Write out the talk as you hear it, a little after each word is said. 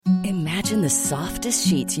Imagine the softest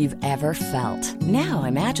sheets you've ever felt. Now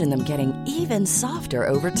imagine them getting even softer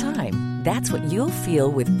over time. That's what you'll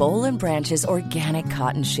feel with Boll and Branch's organic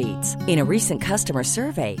cotton sheets. In a recent customer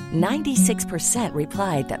survey, 96%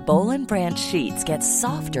 replied that Boll and Branch sheets get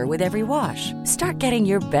softer with every wash. Start getting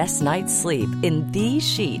your best night's sleep in these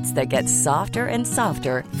sheets that get softer and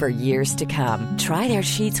softer for years to come. Try their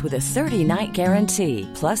sheets with a 30-night guarantee.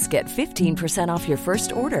 Plus, get 15% off your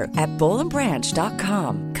first order at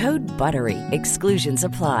bollandbranch.com. Code BUTTERY. Exclusions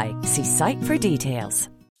apply. See site for details.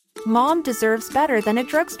 Mom deserves better than a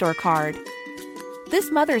drugstore card.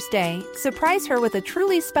 This Mother's Day, surprise her with a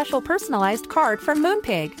truly special personalized card from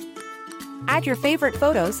Moonpig. Add your favorite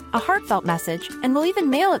photos, a heartfelt message, and we'll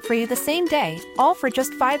even mail it for you the same day, all for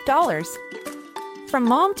just $5. From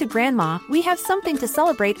mom to grandma, we have something to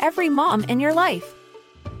celebrate every mom in your life.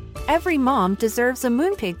 Every mom deserves a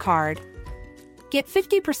Moonpig card. Get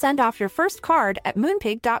 50% off your first card at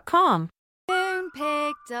moonpig.com.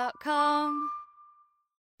 Moonpig.com.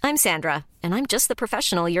 I'm Sandra, and I'm just the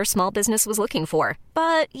professional your small business was looking for.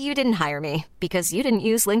 But you didn't hire me because you didn't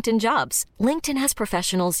use LinkedIn Jobs. LinkedIn has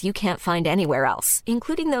professionals you can't find anywhere else,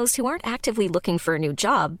 including those who aren't actively looking for a new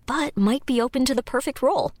job, but might be open to the perfect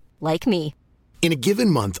role, like me. In a given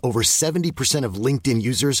month, over 70% of LinkedIn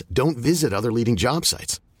users don't visit other leading job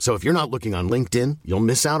sites. So if you're not looking on LinkedIn, you'll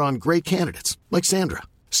miss out on great candidates like Sandra.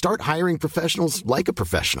 Start hiring professionals like a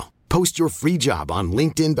professional. Post your free job on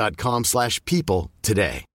linkedin.com/people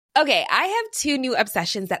today. Okay, I have two new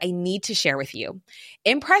obsessions that I need to share with you.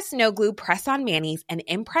 Impress No Glue Press-On Manis and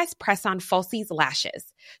Impress Press-On Falsies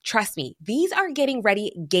Lashes. Trust me, these are getting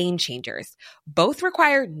ready game changers. Both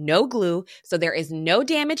require no glue, so there is no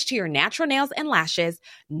damage to your natural nails and lashes,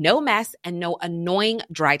 no mess, and no annoying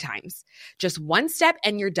dry times. Just one step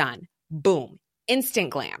and you're done. Boom. Instant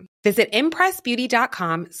glam. Visit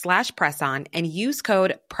impressbeauty.com/presson and use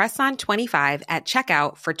code PRESSON25 at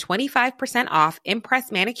checkout for 25% off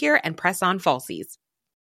Impress Manicure and Press-On Falsies.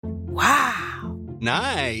 Wow.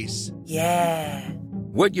 Nice. Yeah.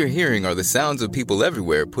 What you're hearing are the sounds of people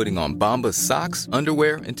everywhere putting on Bombas socks,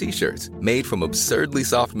 underwear, and T-shirts made from absurdly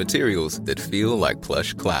soft materials that feel like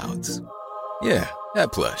plush clouds. Yeah,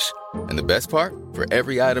 that plush. And the best part? For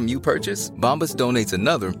every item you purchase, Bombas donates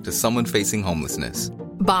another to someone facing homelessness.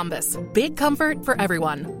 Bombas. Big comfort for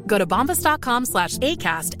everyone. Go to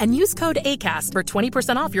bombas.com/ACAST and use code ACAST for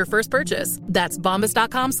 20% off your first purchase. That's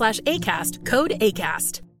bombas.com/ACAST. Code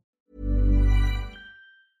ACAST.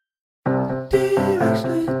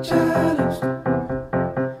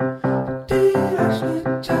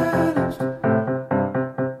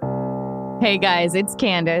 Hey guys, it's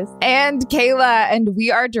Candace. And Kayla, and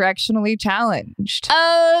we are directionally challenged.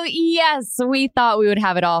 Oh, yes. We thought we would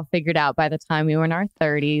have it all figured out by the time we were in our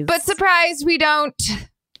 30s. But surprise, we don't.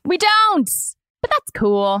 We don't. But that's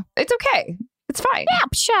cool. It's okay. It's fine. Yeah,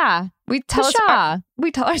 psha. We tell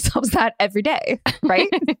ourselves that every day, right?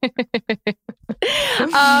 I'm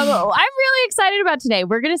really excited about today.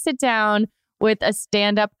 We're going to sit down with a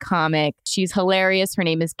stand-up comic. She's hilarious. Her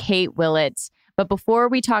name is Kate Willett. But before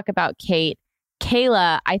we talk about Kate,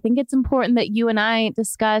 Kayla, I think it's important that you and I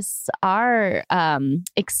discuss our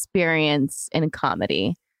experience in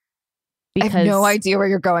comedy. Because I have no idea where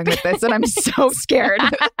you're going with this, and I'm so scared.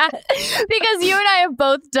 Because you and I have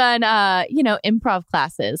both done, improv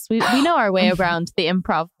classes. We know our way around the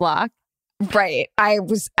improv block. Right. I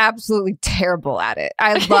was absolutely terrible at it.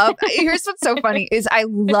 Here's what's so funny is I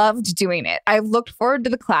loved doing it. I looked forward to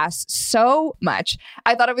the class so much.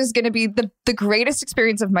 I thought it was going to be the greatest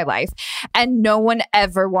experience of my life. And no one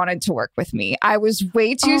ever wanted to work with me. I was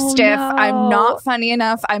way too stiff. No. I'm not funny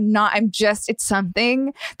enough. It's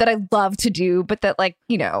something that I love to do, but that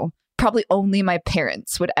probably only my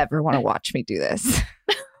parents would ever want to watch me do this.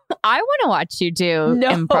 I want to watch you do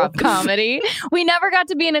improv comedy. We never got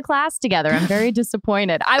to be in a class together. I'm very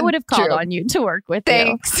disappointed. I would have called on you to work with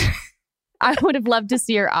Thanks. you. I would have loved to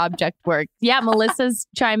see your object work. Yeah, Melissa's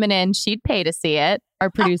chiming in. She'd pay to see it. Our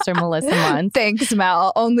producer, Melissa Munz. Thanks,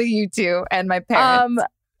 Mel. Only you two and my parents.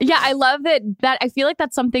 Yeah, I love that I feel like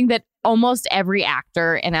that's something that almost every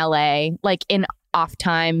actor in LA, like in off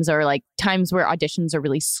times or like times where auditions are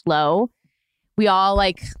really slow, we all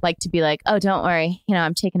like to be like, oh, don't worry.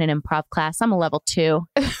 I'm taking an improv class. I'm a level 2.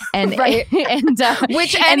 And, right.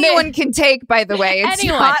 Which anyone can take, by the way. It's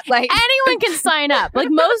not like anyone can sign up. Like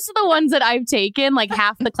most of the ones that I've taken, like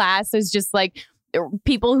half the class is just like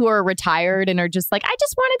people who are retired and are just like, I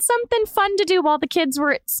just wanted something fun to do while the kids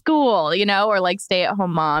were at school, or like stay at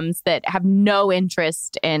home moms that have no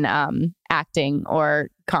interest in acting or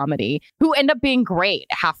comedy who end up being great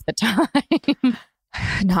half the time.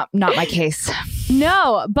 Not my case.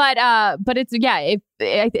 No, but it's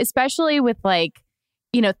especially with like,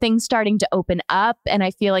 things starting to open up, and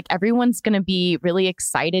I feel like everyone's going to be really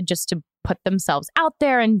excited just to put themselves out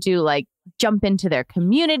there and do like jump into their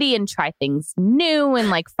community and try things new and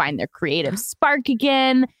like find their creative spark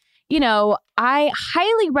again. I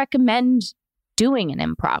highly recommend doing an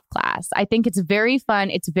improv class. I think it's very fun.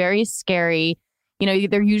 It's very scary.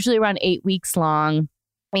 They're usually around 8 weeks long.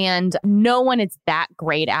 And no one is that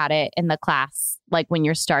great at it in the class, like when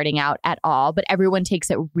you're starting out at all, but everyone takes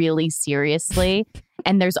it really seriously.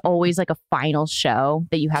 And there's always like a final show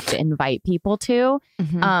that you have to invite people to.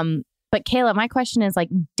 Mm-hmm. But Kayla, my question is like,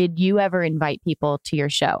 did you ever invite people to your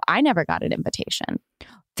show? I never got an invitation.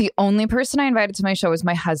 The only person I invited to my show was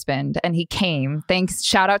my husband, and he came. Thanks.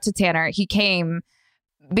 Shout out to Tanner. He came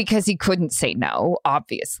because he couldn't say no,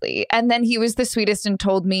 obviously. And then he was the sweetest and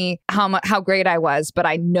told me how great I was, but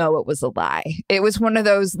I know it was a lie. It was one of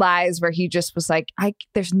those lies where he just was like,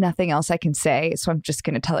 there's nothing else I can say, so I'm just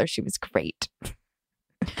going to tell her she was great.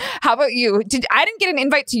 How about you? I didn't get an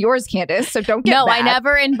invite to yours, Candace, so don't get No, mad. I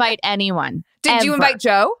never invite anyone. Did you invite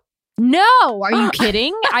Joe? No, are you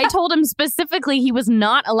kidding? I told him specifically he was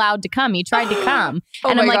not allowed to come. He tried to come.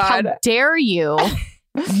 And I'm like, God. How dare you?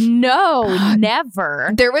 No,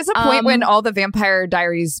 never. There was a point when all the Vampire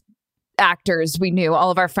Diaries actors we knew,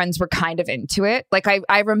 all of our friends were kind of into it. Like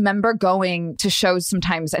I remember going to shows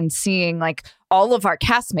sometimes and seeing like all of our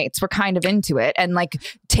castmates were kind of into it and like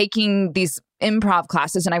taking these improv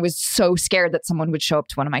classes. And I was so scared that someone would show up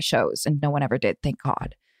to one of my shows, and no one ever did. Thank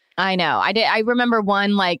God. I know. I remember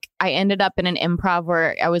one, like I ended up in an improv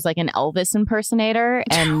where I was like an Elvis impersonator.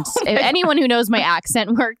 And anyone who knows my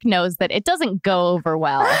accent work knows that it doesn't go over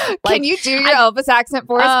well. Like, can you do your Elvis accent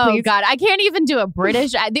for us, please? Oh God, I can't even do a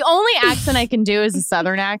British. The only accent I can do is a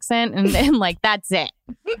Southern accent. And like, that's it.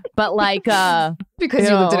 But like, because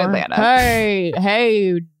you lived in Atlanta.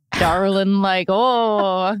 Hey, darling, like,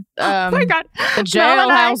 oh my God, the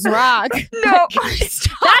Jailhouse Rock. No,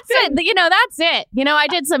 that's it. That's it. I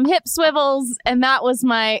did some hip swivels, and that was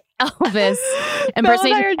my Elvis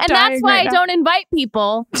impersonation. And that's why I don't invite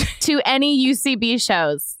people to any UCB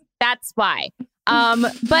shows. That's why.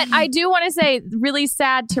 But I do want to say, really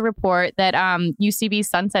sad to report that UCB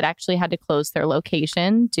Sunset actually had to close their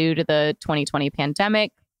location due to the 2020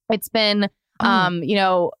 pandemic. It's been,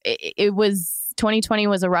 it was 2020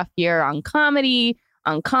 was a rough year on comedy,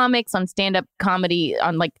 on comics, on stand-up comedy,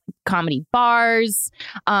 on like comedy bars.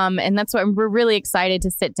 And that's why we're really excited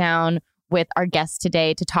to sit down with our guest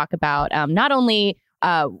today to talk about not only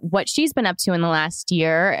what she's been up to in the last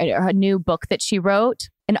year, a new book that she wrote,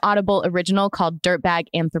 an Audible original called Dirtbag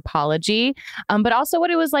Anthropology, but also what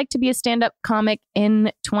it was like to be a stand-up comic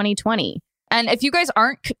in 2020. And if you guys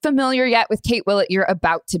aren't familiar yet with Kate Willett, you're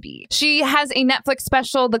about to be. She has a Netflix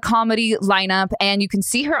special, The Comedy Lineup, and you can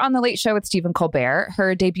see her on The Late Show with Stephen Colbert.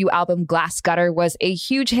 Her debut album, Glass Gutter, was a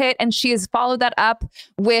huge hit, and she has followed that up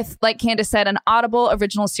with, like Candace said, an Audible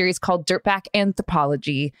original series called Dirtbag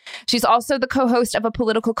Anthropology. She's also the co-host of a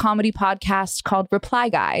political comedy podcast called Reply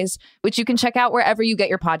Guys, which you can check out wherever you get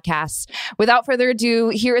your podcasts. Without further ado,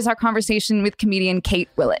 here is our conversation with comedian Kate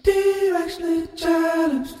Willett.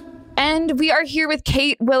 And we are here with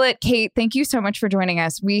Kate Willett. Kate, thank you so much for joining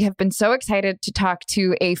us. We have been so excited to talk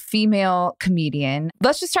to a female comedian.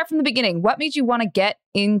 Let's just start from the beginning. What made you want to get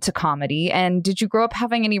into comedy? And did you grow up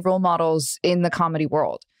having any role models in the comedy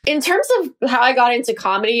world? In terms of how I got into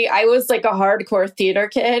comedy, I was like a hardcore theater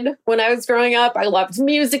kid when I was growing up. I loved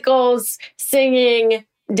musicals, singing,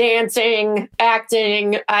 dancing,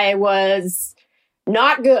 acting. I was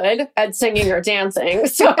not good at singing or dancing.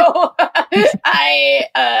 So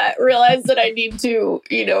I realized that I need to,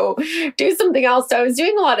 do something else. So I was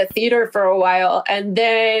doing a lot of theater for a while. And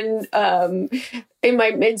then in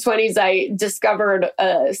my mid-20s, I discovered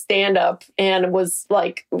stand-up and was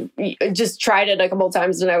like, just tried it a couple of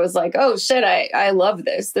times. And I was like, oh, shit, I love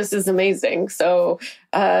this. This is amazing. So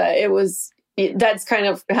that's kind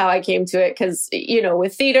of how I came to it. Because,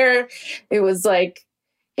 with theater, it was like,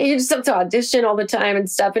 you just have to audition all the time and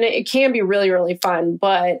stuff. And it can be really, really fun.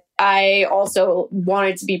 But I also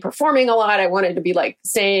wanted to be performing a lot. I wanted to be like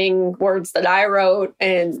saying words that I wrote,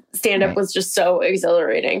 and stand-up was just so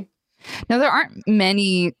exhilarating. Now, there aren't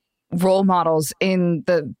many role models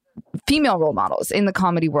female role models in the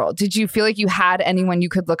comedy world. Did you feel like you had anyone you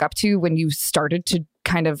could look up to when you started to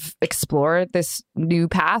kind of explore this new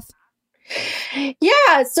path?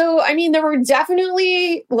 Yeah. So, there were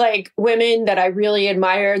definitely like women that I really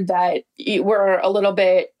admired that were a little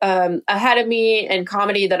bit ahead of me in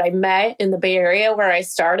comedy that I met in the Bay Area where I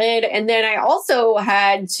started. And then I also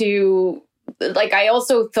had to, I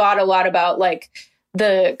also thought a lot about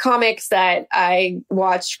the comics that I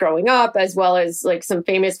watched growing up, as well as like some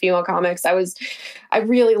famous female comics. I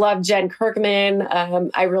really loved Jen Kirkman.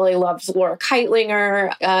 I really loved Laura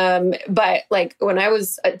Keitlinger. But like when I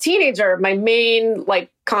was a teenager, my main like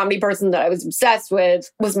comedy person that I was obsessed with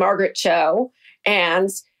was Margaret Cho. And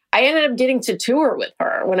I ended up getting to tour with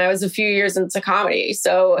her when I was a few years into comedy.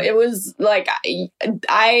 So it was like,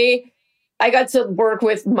 I got to work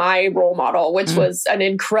with my role model, which was an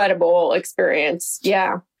incredible experience.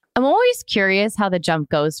 Yeah. I'm always curious how the jump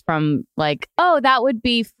goes from like, oh, that would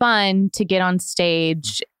be fun to get on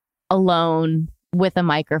stage alone with a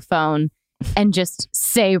microphone and just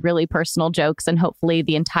say really personal jokes and hopefully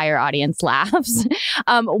the entire audience laughs.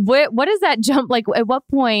 What is that jump like? At what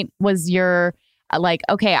point was your like,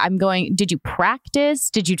 okay, did you practice?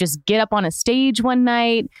 Did you just get up on a stage one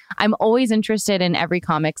night? I'm always interested in every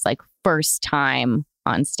comic's like first time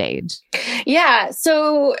on stage. Yeah.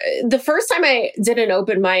 So the first time I did an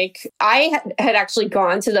open mic, I had actually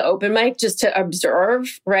gone to the open mic just to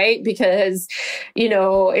observe, right? Because, you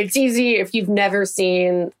know, it's easy if you've never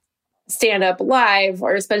seen stand up live,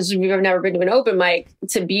 or especially if you've never been to an open mic,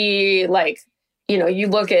 to be like, you know, you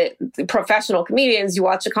look at the professional comedians, you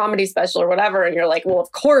watch a comedy special or whatever, and you're like, well,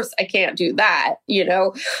 of course I can't do that, you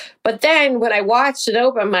know? But then when I watched an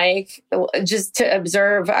open mic just to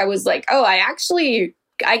observe, I was like, oh,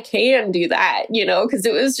 I can do that, you know, because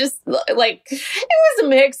it was just like, it was a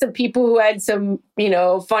mix of people who had some, you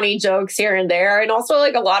know, funny jokes here and there. And also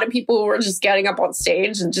like a lot of people who were just getting up on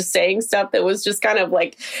stage and just saying stuff that was just kind of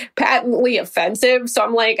like patently offensive. So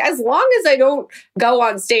I'm like, as long as I don't go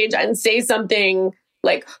on stage and say something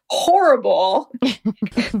like horrible,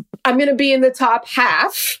 I'm going to be in the top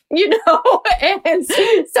half, you know? And so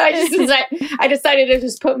I decided to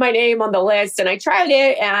just put my name on the list, and I tried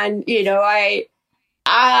it. And, you know,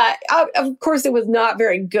 of course, it was not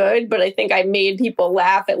very good, but I think I made people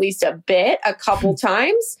laugh at least a bit, a couple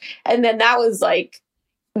times. And then that was like,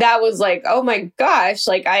 oh my gosh,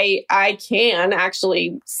 like I can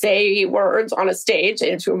actually say words on a stage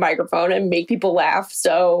into a microphone and make people laugh.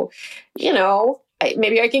 So, you know,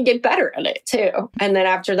 maybe I can get better at it too. And then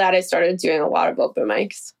after that, I started doing a lot of open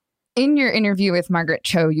mics. In your interview with Margaret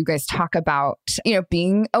Cho, you guys talk about, you know,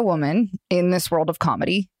 being a woman in this world of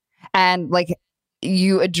comedy, and like,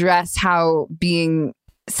 you address how being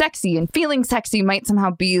sexy and feeling sexy might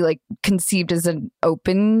somehow be like conceived as an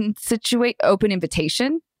open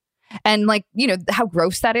invitation, and like, you know, how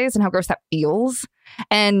gross that is and how gross that feels.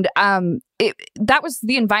 And that was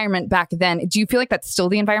the environment back then. Do you feel like that's still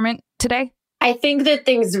the environment today? I think that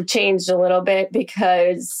things have changed a little bit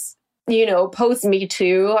because, you know, post Me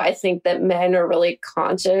Too, I think that men are really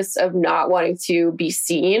conscious of not wanting to be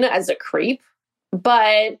seen as a creep.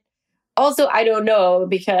 But also, I don't know,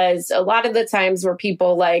 because a lot of the times where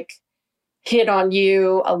people like hit on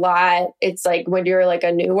you a lot, it's like when you're like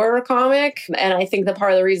a newer comic. And I think that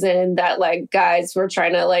part of the reason that like guys were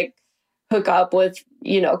trying to like hook up with,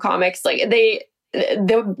 you know, comics, like the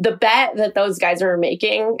bet that those guys are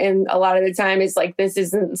making, and a lot of the time is like, this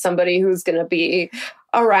isn't somebody who's going to be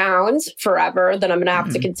around forever that I'm going to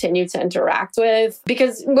have to continue to interact with.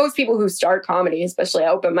 Because most people who start comedy, especially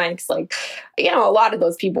open mics, like, you know, a lot of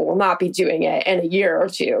those people will not be doing it in a year or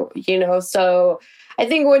two, you know? So I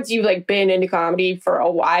think once you've like been into comedy for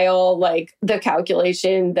a while, like the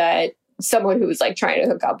calculation that someone who's like trying to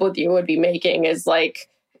hook up with you would be making is like,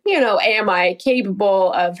 you know, am I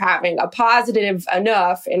capable of having a positive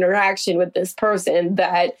enough interaction with this person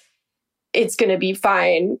that it's going to be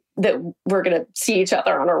fine, that we're going to see each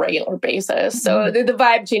other on a regular basis. So the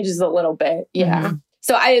vibe changes a little bit. Yeah. Mm-hmm.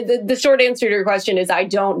 So the short answer to your question is I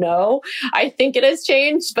don't know. I think it has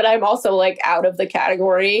changed, but I'm also like out of the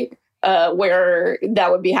category where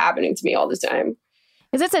that would be happening to me all the time.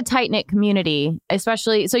 Because it's a tight-knit community,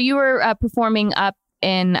 especially. So you were performing up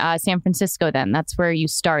in San Francisco then. That's where you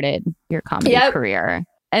started your comedy career.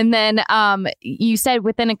 And then you said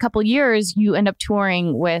within a couple years, you end up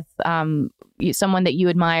touring with someone that you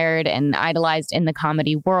admired and idolized in the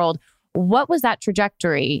comedy world. What was that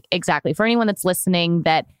trajectory exactly? For anyone that's listening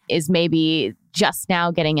that is maybe just now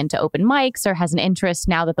getting into open mics or has an interest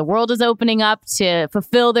now that the world is opening up to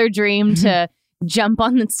fulfill their dream to jump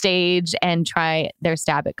on the stage and try their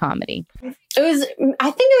stab at comedy? It was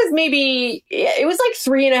like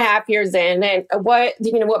 3.5 years in. And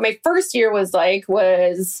what my first year was like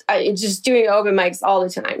was just doing open mics all the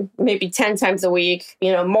time, maybe 10 times a week,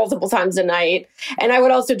 you know, multiple times a night. And I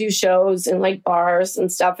would also do shows in like bars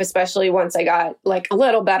and stuff, especially once I got like a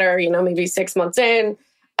little better, you know, maybe 6 months in.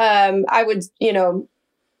 I would, you know,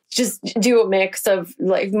 just do a mix of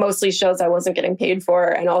like mostly shows I wasn't getting paid for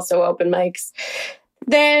and also open mics.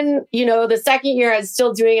 then, the second year I was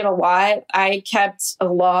still doing it a lot. I kept a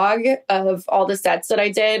log of all the sets that I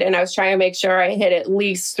did, and I was trying to make sure I hit at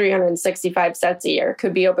least 365 sets a year.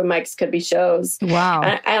 Could be open mics, could be shows. Wow.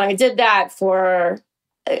 And I did that for,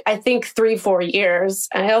 I think, 3-4 years.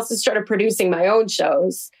 And I also started producing my own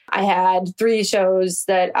shows. I had 3 shows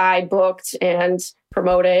that I booked and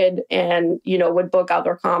promoted and, would book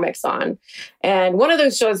other comics on. And one of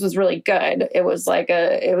those shows was really good. It was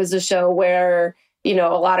a show where, a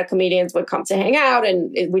lot of comedians would come to hang out,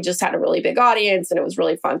 and we just had a really big audience, and it was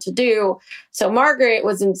really fun to do. So Margaret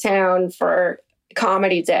was in town for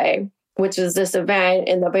Comedy Day, which is this event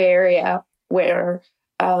in the Bay Area where,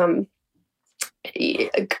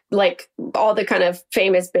 like all the kind of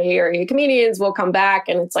famous Bay Area comedians will come back,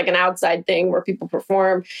 and it's like an outside thing where people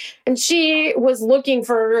perform. And she was looking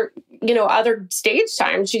for, other stage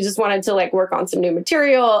time. She just wanted to like work on some new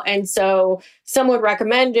material. And so someone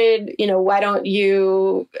recommended, why don't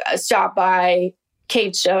you stop by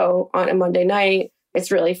Kate's show on a Monday night?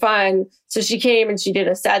 It's really fun. So she came and she did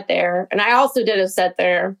a set there. And I also did a set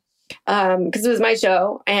there because it was my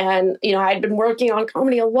show. And, I'd been working on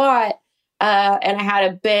comedy a lot. And I had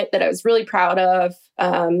a bit that I was really proud of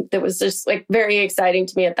that was just like very exciting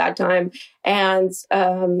to me at that time. And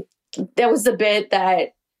that was the bit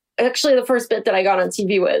that actually the first bit that I got on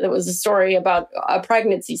TV with. It was a story about a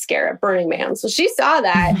pregnancy scare at Burning Man. So she saw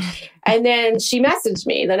that. And then she messaged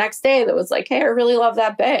me the next day that was like, hey, I really love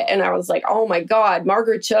that bit. And I was like, oh my God,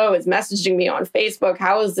 Margaret Cho is messaging me on Facebook.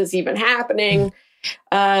 How is this even happening?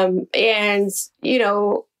 And,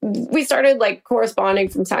 we started like corresponding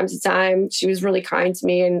from time to time. She was really kind to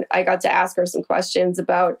me, and I got to ask her some questions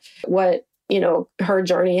about what, her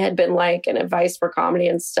journey had been like and advice for comedy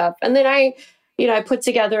and stuff. And then I put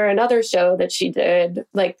together another show that she did,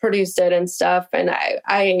 like produced it and stuff. And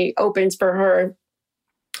I opened for her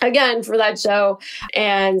again for that show.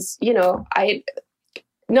 And,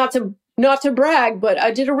 not to brag, but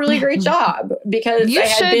I did a really great job because you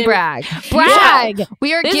should brag. Brag. Yeah.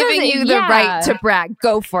 We are giving you the right to brag.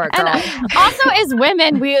 Go for it, girl. And also, as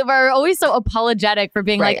women, we are always so apologetic for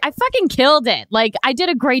being like, I fucking killed it. Like, I did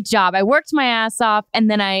a great job. I worked my ass off,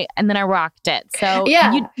 and then I rocked it. So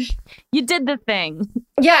yeah, you did the thing.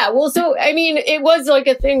 Yeah. Well, so, I mean, it was like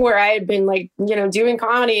a thing where I had been like, doing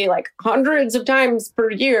comedy like hundreds of times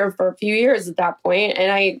per year for a few years at that point.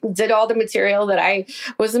 And I did all the material that I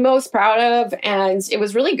was the most proud of. And it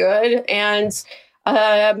was really good. And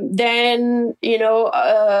then,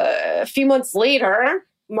 a few months later,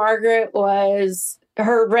 Margaret was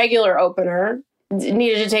her regular opener,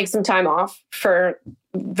 needed to take some time off for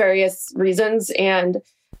various reasons. And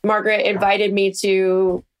Margaret invited me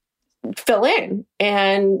to fill in.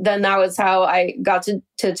 And then that was how I got to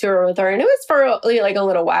tour with her. And it was for like a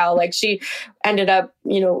little while. Like she ended up,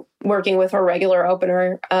 working with her regular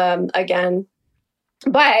opener again.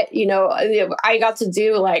 But, I got to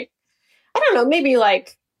do like, I don't know, maybe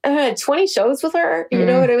like 20 shows with her, and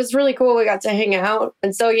it was really cool. We got to hang out.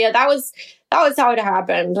 And so, yeah, that was how it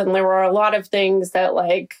happened. And there were a lot of things that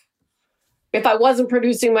like, if I wasn't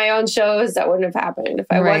producing my own shows, that wouldn't have happened. If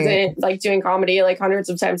I wasn't like doing comedy like hundreds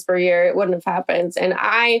of times per year, it wouldn't have happened. And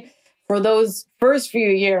for those first few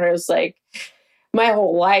years, like my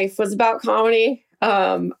whole life was about comedy.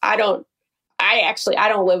 I don't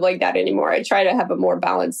live like that anymore. I try to have a more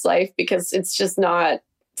balanced life because it's just not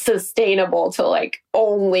sustainable to like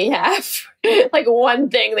only have like one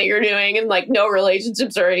thing that you're doing and like no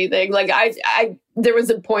relationships or anything. Like there was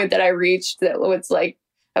a point that I reached that was like,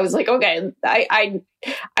 I was like, okay, I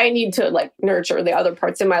need to like nurture the other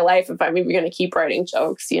parts in my life if I'm even going to keep writing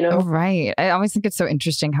jokes, Oh, right. I always think it's so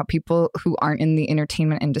interesting how people who aren't in the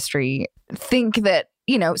entertainment industry think that,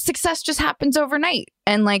 success just happens overnight.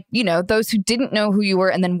 And like, those who didn't know who you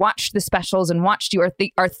were and then watched the specials and watched you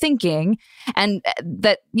are thinking and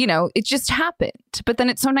that, it just happened. But then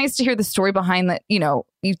it's so nice to hear the story behind that, you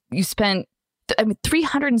spent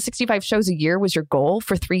 365 shows a year was your goal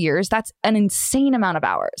for 3 years. That's an insane amount of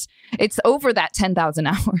hours. It's over that 10,000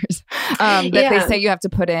 hours that they say you have to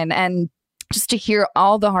put in. And just to hear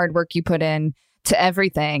all the hard work you put in to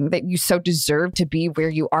everything that you so deserve to be where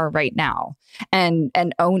you are right now and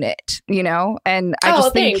own it, And I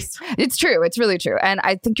just think it's true. It's really true. And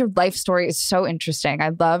I think your life story is so interesting. I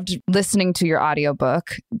loved listening to your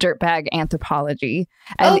audiobook, Dirtbag Anthropology.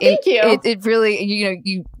 And thank you. It really,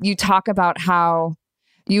 you talk about how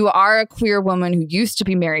you are a queer woman who used to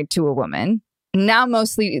be married to a woman. Now,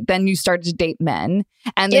 mostly then you started to date men,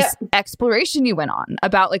 and this exploration you went on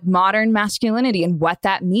about like modern masculinity and what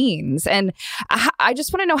that means. And I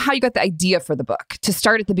just want to know how you got the idea for the book to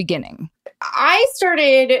start at the beginning. I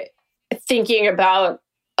started thinking about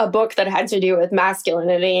a book that had to do with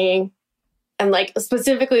masculinity and like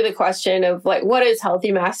specifically the question of like, what does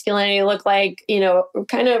healthy masculinity look like? You know,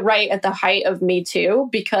 kind of right at the height of Me Too,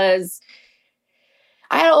 because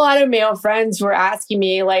I had a lot of male friends who were asking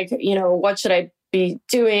me like, you know, what should I be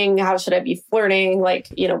doing? How should I be flirting? Like,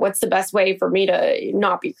 you know, what's the best way for me to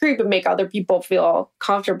not be creep and make other people feel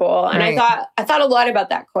comfortable? And Right. I thought a lot about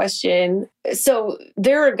that question. So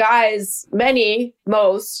there are guys,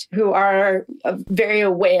 most who are very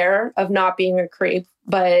aware of not being a creep,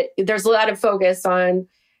 but there's a lot of focus on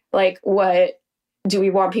like, what do we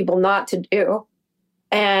want people not to do?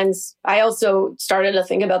 And I also started to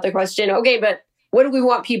think about the question, okay, but what do we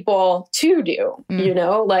want people to do? You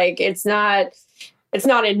know, like it's not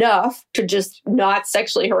enough to just not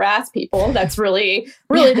sexually harass people. That's really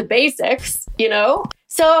the basics, you know?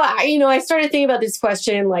 So I started thinking about this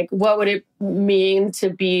question, like, what would it mean to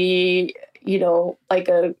be, you know, like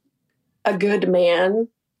a good man,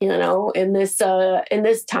 you know, in this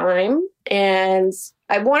time? And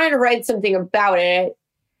I wanted to write something about it.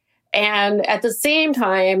 And at the same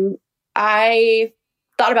time, I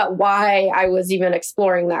thought about why I was even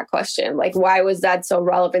exploring that question. Like, why was that so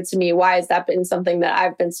relevant to me? Why has that been something that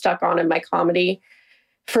I've been stuck on in my comedy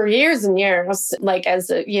for years and years, like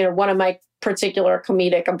as one of my particular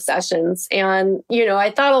comedic obsessions? And, you know,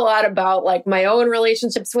 I thought a lot about like my own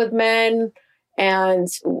relationships with men and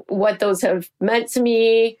what those have meant to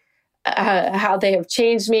me, how they have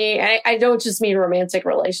changed me. And I don't just mean romantic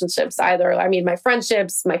relationships either. I mean, my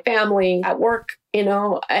friendships, my family, at work, you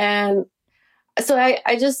know, and so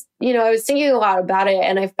I just, you know, I was thinking a lot about it,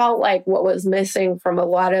 and I felt like what was missing from a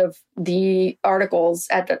lot of the articles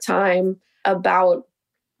at the time about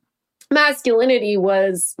masculinity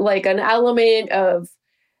was like an element of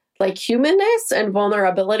like humanness and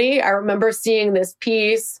vulnerability. I remember seeing this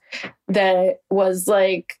piece that was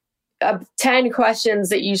like 10 questions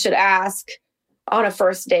that you should ask on a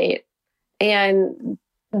first date. And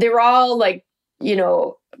they were all like, you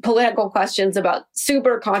know, political questions about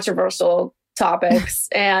super controversial topics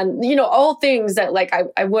and, you know, all things that like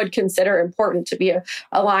I would consider important to be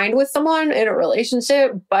aligned with someone in a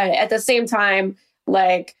relationship. But at the same time,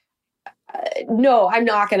 like, no, I'm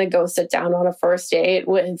not going to go sit down on a first date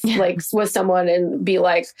with someone and be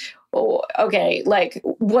like, oh, okay, like,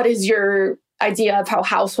 what is your idea of how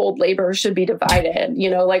household labor should be divided?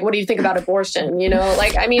 You know, like, what do you think about abortion? You know,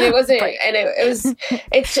 like, I mean, it wasn't,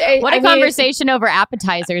 and what a conversation over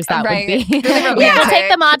appetizers that would be. Yeah. We'll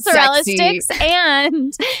take the mozzarella Sexy. sticks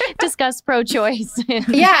and discuss pro-choice.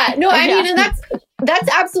 Yeah, no, I mean, and that's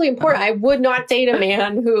absolutely important. I would not date a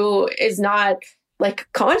man who is not like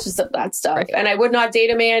conscious of that stuff. Right. And I would not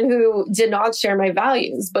date a man who did not share my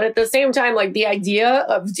values. But at the same time, like the idea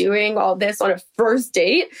of doing all this on a first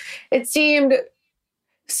date, it seemed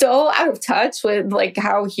so out of touch with like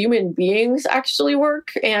how human beings actually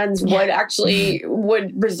work and what actually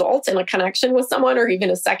would result in a connection with someone or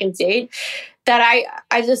even a second date, that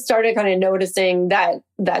I just started kind of noticing that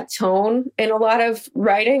tone in a lot of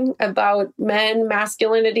writing about men,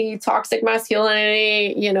 masculinity, toxic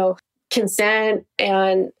masculinity, you know, consent.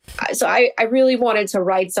 And so I really wanted to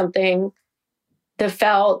write something that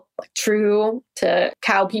felt true to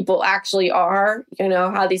how people actually are, you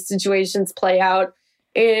know, how these situations play out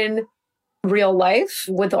in real life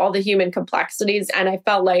with all the human complexities. And I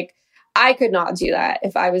felt like I could not do that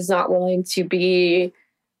if I was not willing to be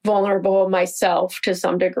vulnerable myself to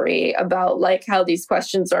some degree about like how these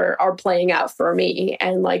questions are playing out for me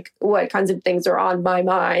and like what kinds of things are on my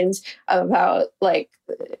mind about like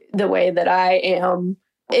the way that I am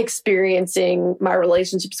experiencing my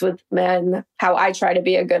relationships with men, how I try to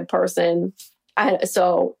be a good person.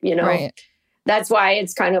 So, you know, right. That's why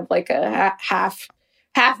it's kind of like a half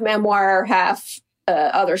memoir, half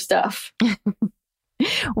other stuff.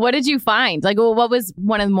 What did you find? Like, what was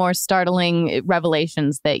one of the more startling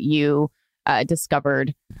revelations that you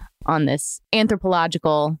discovered on this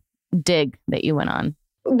anthropological dig that you went on?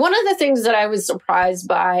 One of the things that I was surprised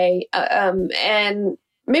by, and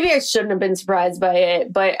maybe I shouldn't have been surprised by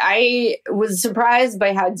it, but I was surprised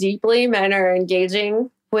by how deeply men are engaging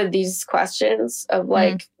with these questions of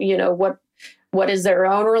like, you know, what is their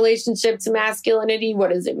own relationship to masculinity? What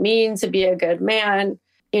does it mean to be a good man?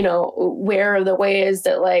 You know, where are the ways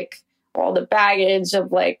that like all the baggage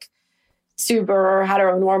of like super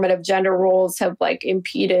heteronormative gender roles have like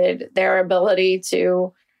impeded their ability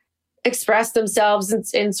to express themselves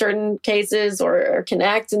in certain cases or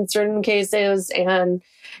connect in certain cases. And,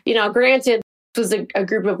 you know, granted, this was a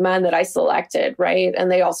group of men that I selected, right? And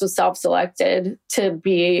they also self-selected to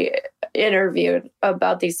be interviewed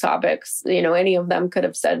about these topics. You know, any of them could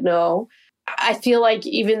have said no. I feel like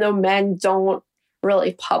even though men don't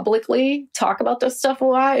really publicly talk about this stuff a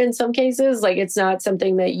lot in some cases. Like, it's not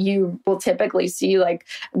something that you will typically see like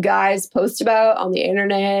guys post about on the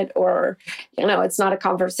internet, or, you know, it's not a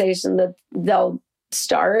conversation that they'll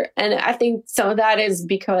start. And I think some of that is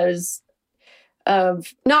because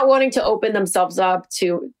of not wanting to open themselves up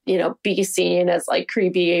to, you know, be seen as like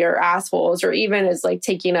creepy or assholes, or even as like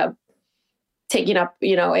taking up, you know,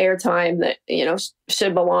 airtime that, you know,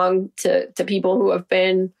 should belong to people who have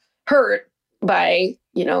been hurt by,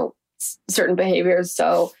 you know, certain behaviors.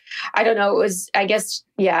 So I don't know. It was, I guess,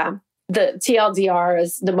 yeah, the TLDR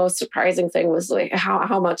is the most surprising thing was like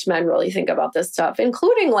how much men really think about this stuff,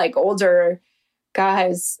 including like older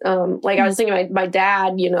guys. Like I was thinking my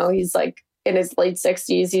dad, you know, he's like in his late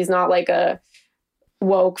 60s. He's not like a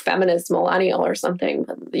woke feminist millennial or something.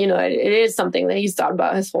 But, you know, it is something that he's thought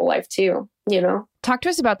about his whole life too, you know? Talk to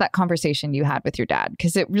us about that conversation you had with your dad,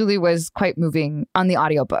 because it really was quite moving on the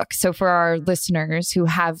audiobook. So for our listeners who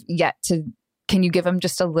have yet to, can you give them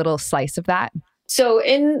just a little slice of that? So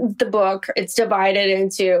in the book, it's divided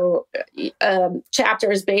into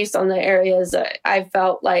chapters based on the areas that I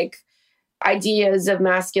felt like ideas of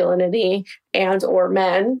masculinity and or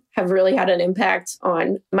men have really had an impact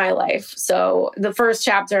on my life. So the first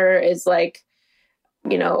chapter is like,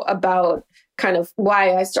 you know, about kind of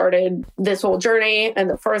why I started this whole journey in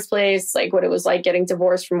the first place, like what it was like getting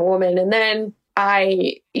divorced from a woman. And then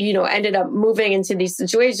I, you know, ended up moving into these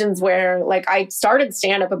situations where like I started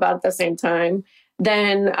stand-up about at the same time.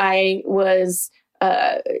 Then I was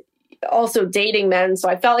also dating men. So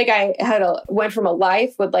I felt like I had went from a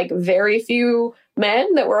life with like very few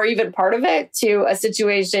men that were even part of it to a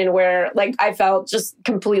situation where like I felt just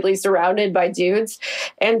completely surrounded by dudes.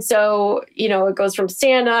 And so, you know, it goes from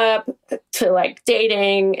stand-up to like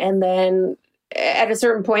dating. And then at a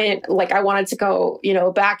certain point, like I wanted to go, you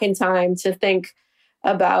know, back in time to think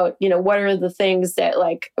about, you know, what are the things that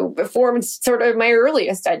like formed sort of my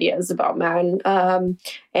earliest ideas about men.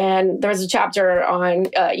 And there's a chapter on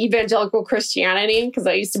evangelical Christianity, because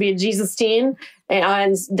I used to be a Jesus teen.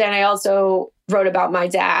 And then I also wrote about my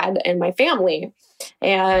dad and my family.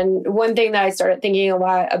 And one thing that I started thinking a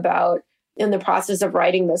lot about in the process of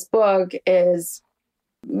writing this book is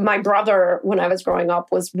my brother, when I was growing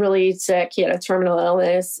up, was really sick. He had a terminal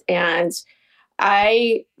illness. And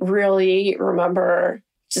I really remember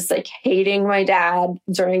just like hating my dad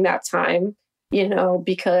during that time, you know,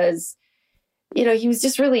 because, you know, he was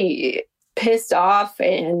just really pissed off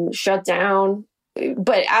and shut down.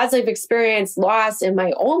 But as I've experienced loss in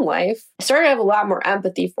my own life, I started to have a lot more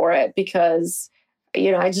empathy for it because,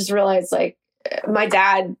 you know, I just realized like my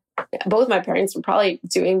dad, both my parents were probably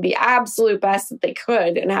doing the absolute best that they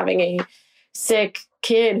could, and having a sick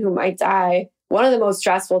kid who might die, one of the most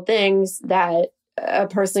stressful things that a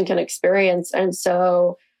person can experience. And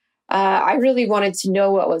so I really wanted to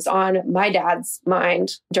know what was on my dad's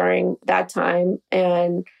mind during that time,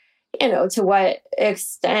 and, you know, to what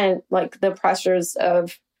extent like the pressures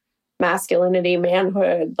of masculinity,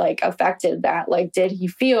 manhood, like affected that. Like, did he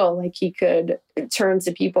feel like he could turn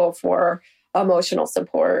to people for emotional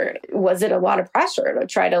support? Was it a lot of pressure to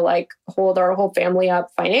try to like hold our whole family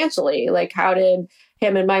up financially? Like, how did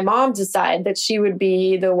him and my mom decide that she would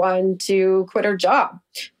be the one to quit her job,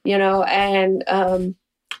 you know? And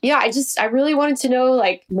yeah, I really wanted to know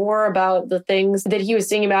like more about the things that he was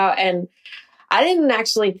thinking about. And I didn't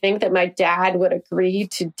actually think that my dad would agree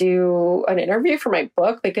to do an interview for my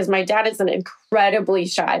book, because my dad is an incredibly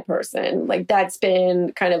shy person. Like, that's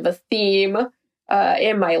been kind of a theme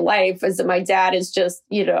in my life, is that my dad is just,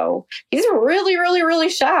 you know, he's really, really, really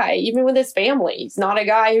shy, even with his family. He's not a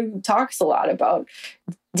guy who talks a lot about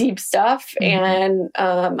deep stuff. Mm-hmm.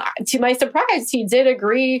 And to my surprise, he did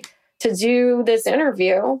agree to do this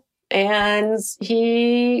interview. And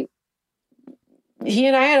he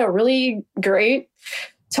and I had a really great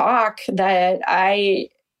talk that I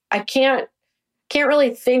can't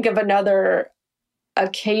really think of another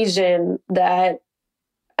occasion that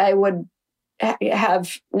I would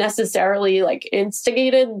have necessarily like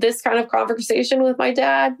instigated this kind of conversation with my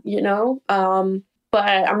dad, you know? But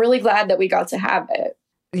I'm really glad that we got to have it.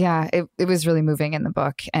 Yeah, it was really moving in the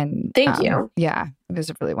book. And thank you. Yeah, it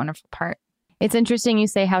was a really wonderful part. It's interesting you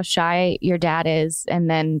say how shy your dad is, and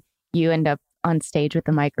then you end up on stage with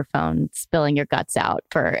the microphone spilling your guts out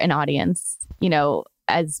for an audience, you know,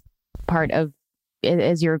 as part of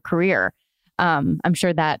as your career. I'm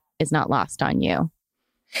sure that is not lost on you.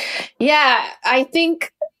 Yeah, I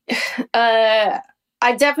think I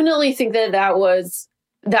definitely think that was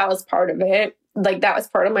part of it. Like, that was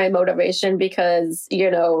part of my motivation, because, you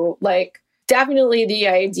know, like definitely the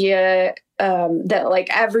idea that like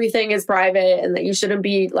everything is private and that you shouldn't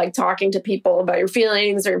be like talking to people about your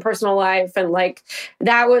feelings or your personal life. And like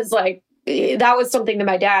that was something that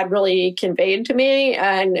my dad really conveyed to me.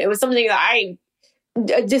 And it was something that I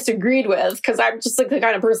disagreed with because I'm just like the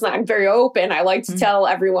kind of person that I'm very open. I like to tell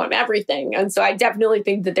everyone everything. And so I definitely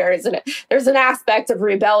think that there's an aspect of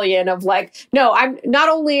rebellion of like, no, I'm not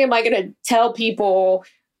only am I going to tell people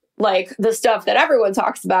like the stuff that everyone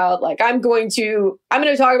talks about, like I'm going to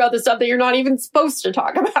talk about the stuff that you're not even supposed to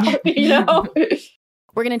talk about, you know?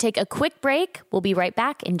 We're going to take a quick break. We'll be right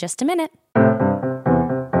back in just a minute.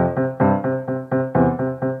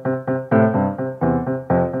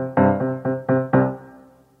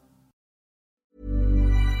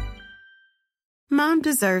 Mom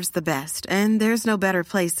deserves the best, and there's no better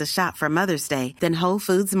place to shop for Mother's Day than Whole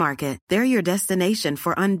Foods Market. They're your destination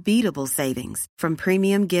for unbeatable savings, from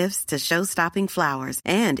premium gifts to show-stopping flowers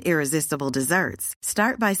and irresistible desserts.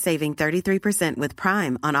 Start by saving 33% with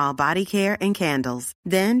Prime on all body care and candles.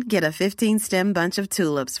 Then get a 15-stem bunch of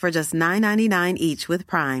tulips for just $9.99 each with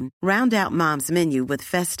Prime. Round out Mom's menu with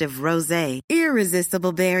festive rosé,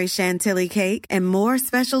 irresistible berry chantilly cake, and more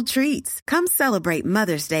special treats. Come celebrate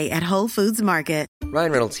Mother's Day at Whole Foods Market.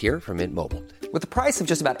 Ryan Reynolds here from Mint Mobile. With the price of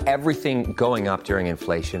just about everything going up during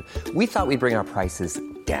inflation, we thought we'd bring our prices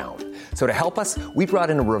down. So to help us, we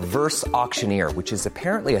brought in a reverse auctioneer, which is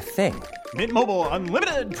apparently a thing. Mint Mobile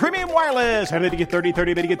Unlimited Premium Wireless. How to get 30,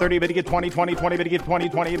 30, how to get 30, how to get 20, 20, 20, how to get 20,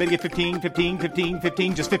 20, how to get 15, 15, 15,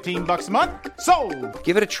 15, just $15 a month? Sold!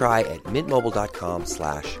 Give it a try at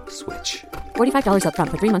mintmobile.com/switch. $45 up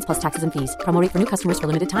front for 3 months plus taxes and fees. Promo rate for new customers for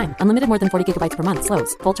limited time. Unlimited more than 40 gigabytes per month.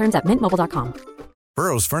 Slows full terms at mintmobile.com.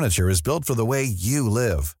 Burrow's furniture is built for the way you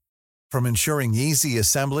live. From ensuring easy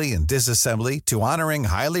assembly and disassembly to honoring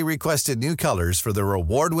highly requested new colors for their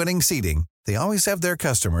award-winning seating, they always have their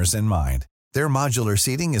customers in mind. Their modular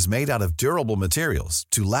seating is made out of durable materials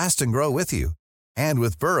to last and grow with you. And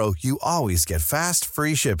with Burrow, you always get fast,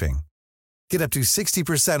 free shipping. Get up to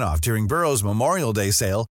 60% off during Burrow's Memorial Day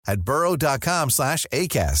sale at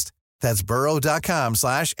burrow.com/ACAST. That's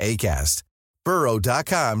burrow.com/ACAST.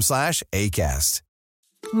 burrow.com/ACAST.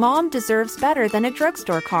 Mom deserves better than a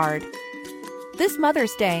drugstore card. This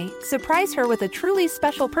Mother's Day, surprise her with a truly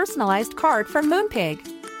special personalized card from Moonpig.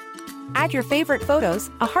 Add your favorite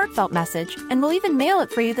photos, a heartfelt message, and we'll even mail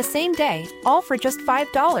it for you the same day, all for just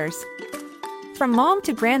 $5. From mom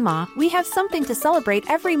to grandma, we have something to celebrate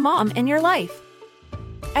every mom in your life.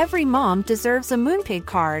 Every mom deserves a Moonpig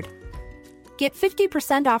card. Get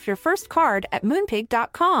 50% off your first card at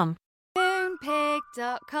moonpig.com.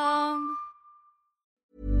 Moonpig.com.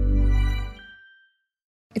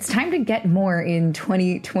 It's time to get more in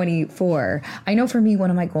 2024. I know for me, one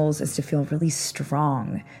of my goals is to feel really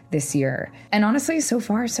strong this year. And honestly, so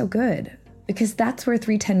far, so good. Because that's where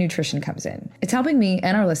 310 Nutrition comes in. It's helping me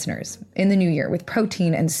and our listeners in the new year with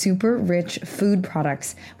protein and super rich food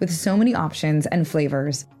products with so many options and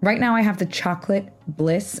flavors. Right now I have the chocolate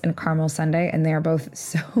bliss and caramel sundae, and they are both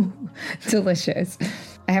so delicious.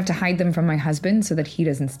 I have to hide them from my husband so that he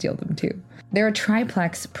doesn't steal them too. They're a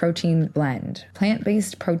triplex protein blend,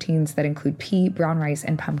 plant-based proteins that include pea, brown rice,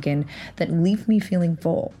 and pumpkin that leave me feeling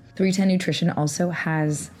full. 310 Nutrition also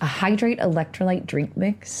has a Hydrate electrolyte drink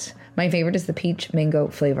mix. My favorite is the peach mango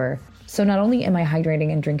flavor. So not only am I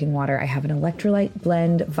hydrating and drinking water, I have an electrolyte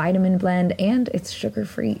blend, vitamin blend, and it's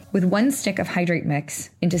sugar-free. With one stick of Hydrate mix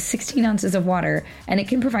into 16 ounces of water, and it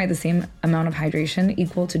can provide the same amount of hydration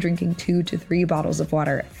equal to drinking 2 to 3 bottles of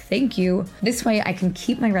water. Thank you. This way I can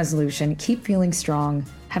keep my resolution, keep feeling strong,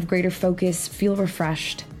 have greater focus, feel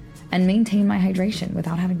refreshed, and maintain my hydration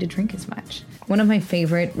without having to drink as much. One of my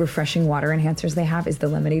favorite refreshing water enhancers they have is the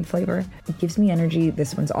lemonade flavor. It gives me energy.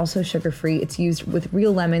 This one's also sugar-free. It's used with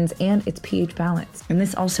real lemons and it's pH balanced. And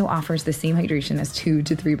this also offers the same hydration as 2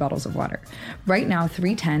 to 3 bottles of water. Right now,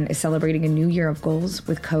 310 is celebrating a new year of goals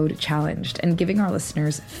with code CHALLENGED and giving our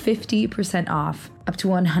listeners 50% off up to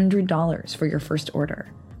 $100 for your first order.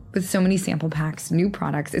 With so many sample packs, new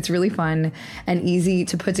products, it's really fun and easy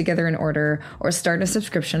to put together an order or start a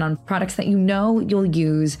subscription on products that you know you'll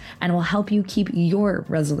use and will help you keep your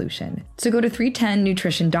resolution. So go to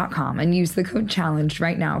 310nutrition.com and use the code CHALLENGED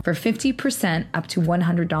right now for 50% up to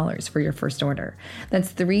 $100 for your first order.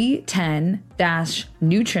 That's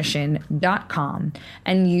 310-nutrition.com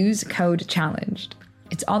and use code CHALLENGED.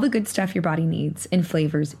 It's all the good stuff your body needs in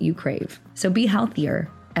flavors you crave. So be healthier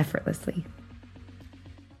effortlessly.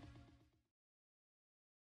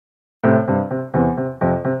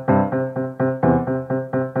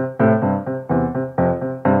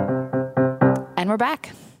 And we're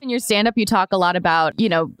back. In your stand-up, you talk a lot about,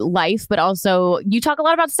 life, but also you talk a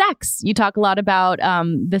lot about sex. You talk a lot about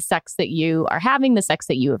the sex that you are having, the sex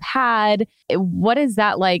that you have had. What is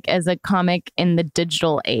that like as a comic in the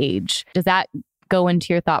digital age? Does that go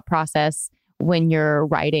into your thought process when you're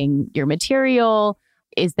writing your material?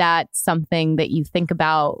 Is that something that you think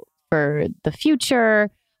about for the future?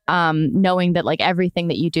 Knowing that like everything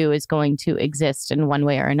that you do is going to exist in one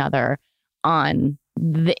way or another on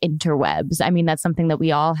the interwebs. I mean, that's something that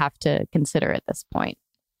we all have to consider at this point.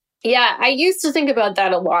 Yeah, I used to think about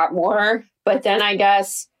that a lot more, but then I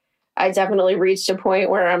guess I definitely reached a point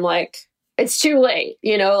where I'm like, it's too late.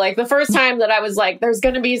 Like the first time that I was like, there's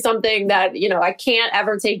going to be something that, I can't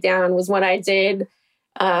ever take down was when I did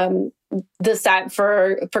the set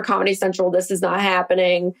for Comedy Central, This Is Not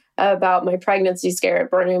Happening, about my pregnancy scare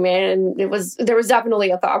at Burning Man. And there was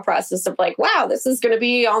definitely a thought process of like, wow, this is going to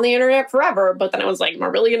be on the internet forever. But then I was like, am I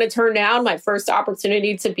really going to turn down my first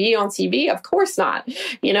opportunity to be on TV? Of course not,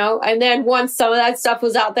 And then once some of that stuff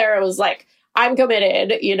was out there, it was like, I'm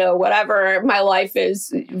committed, whatever my life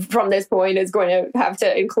is from this point is going to have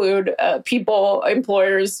to include people,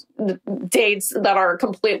 employers, dates that are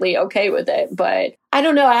completely okay with it. But I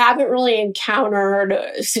don't know. I haven't really encountered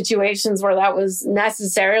situations where that was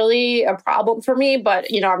necessarily a problem for me. But,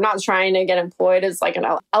 I'm not trying to get employed as like an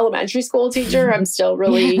elementary school teacher. I'm still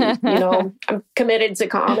really, I'm committed to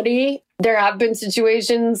comedy. There have been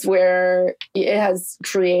situations where it has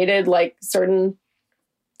created like certain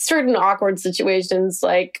awkward situations.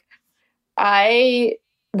 Like I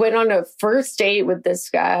went on a first date with this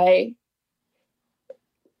guy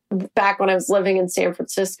back when I was living in San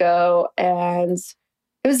Francisco, and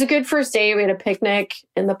it was a good first date. We had a picnic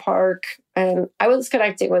in the park and I was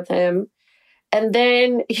connecting with him. And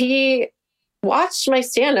then he watched my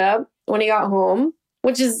stand-up when he got home,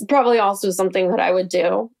 which is probably also something that I would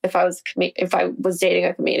do if I was dating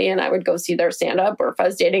a comedian. I would go see their stand-up, or if I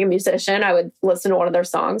was dating a musician, I would listen to one of their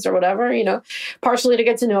songs or whatever, partially to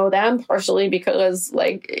get to know them, partially because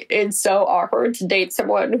like it's so awkward to date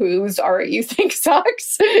someone whose art you think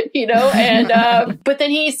sucks, and but then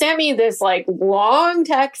he sent me this like long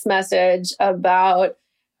text message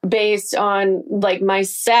based on like my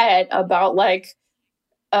set about like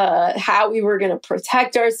how we were going to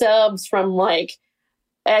protect ourselves from like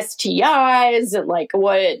STIs and like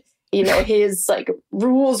what, his like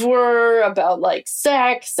rules were about like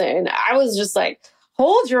sex. And I was just like,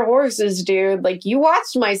 hold your horses, dude. Like you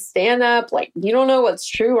watched my stand up. Like you don't know what's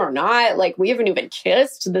true or not. Like we haven't even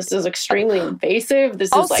kissed. This is extremely invasive.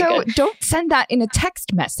 This also, is like don't send that in a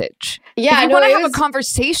text message. Yeah. If you want to have a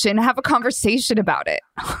conversation about it.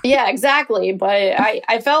 Yeah, exactly. But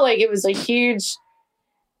I felt like it was a huge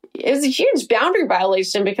boundary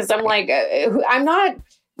violation because I'm like,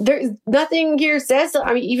 there's nothing here says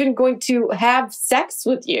I'm even going to have sex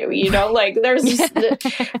with you, like there's just,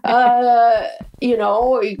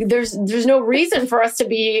 there's no reason for us to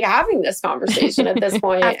be having this conversation at this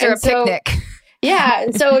point. After a picnic. Yeah.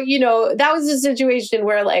 And so, that was a situation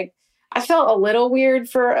where like, I felt a little weird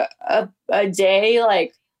for a day.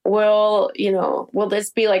 Like, will this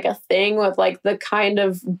be like a thing with like the kind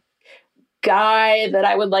of guy that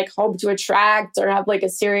I would like hope to attract or have like a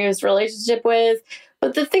serious relationship with?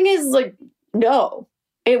 But the thing is like, no,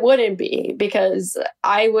 it wouldn't be, because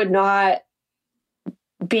I would not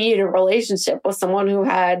be in a relationship with someone who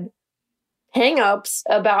had hangups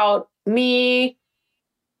about me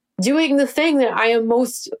doing the thing that I am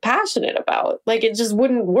most passionate about. Like it just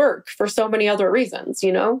wouldn't work for so many other reasons, Do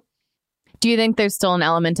you think there's still an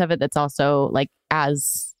element of it that's also like,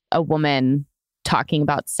 as a woman talking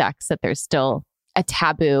about sex, that there's still a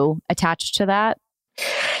taboo attached to that?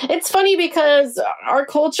 It's funny because our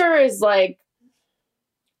culture is like,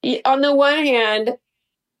 on the one hand,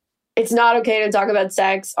 it's not okay to talk about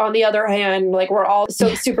sex. On the other hand, like we're all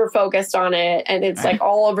so super focused on it, and it's like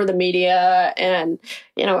all over the media and,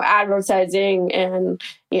 advertising, and,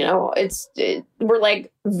 we're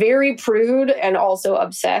like very prude and also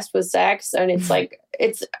obsessed with sex. And it's like,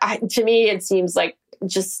 to me, it seems like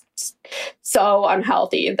just so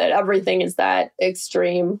unhealthy that everything is that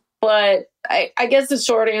extreme. But I guess the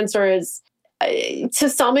short answer is to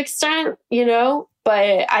some extent,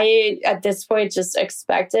 but I, at this point, just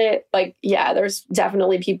expect it. Like, yeah, there's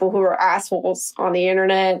definitely people who are assholes on the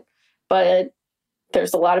internet, but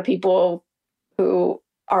there's a lot of people who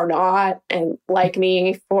are not and like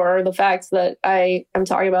me for the fact that I am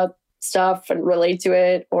talking about stuff and relate to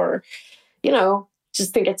it, or,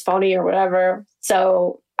 just think it's funny or whatever.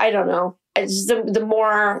 So I don't know. It's just the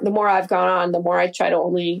more I've gone on, the more I try to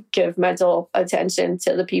only give mental attention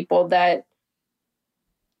to the people that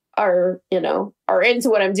are into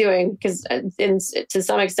what I'm doing, because to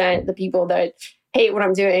some extent, the people that hate what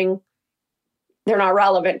I'm doing, they're not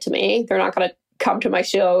relevant to me. They're not going to come to my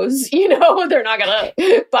shows, they're not going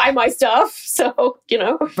to buy my stuff. So,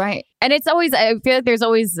 Right. And it's always, I feel like there's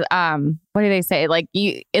always, what do they say? Like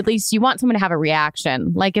at least you want someone to have a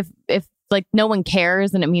reaction. Like if like no one cares,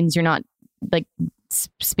 then it means you're not like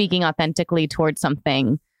speaking authentically towards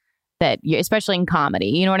something that you, especially in comedy,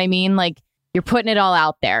 you know what I mean? Like you're putting it all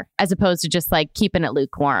out there as opposed to just like keeping it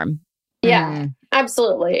lukewarm. Yeah,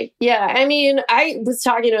 absolutely. Yeah. I mean, I was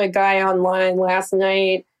talking to a guy online last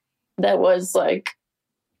night that was like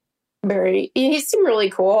he seemed really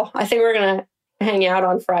cool. I think we're going to hang out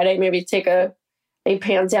on Friday, maybe take a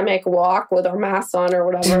pandemic walk with our masks on or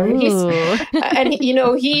whatever.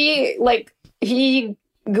 He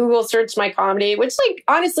Google searched my comedy, which like,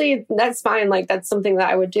 honestly, that's fine. Like that's something that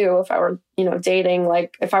I would do if I were, dating,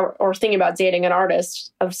 like if I were, or thinking about dating an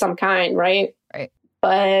artist of some kind. Right. Right.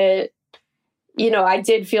 But, I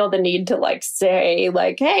did feel the need to like say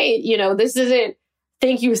like, hey, this isn't,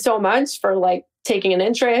 thank you so much for like taking an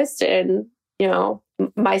interest in,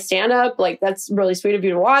 my stand-up. Like, that's really sweet of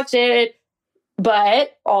you to watch it.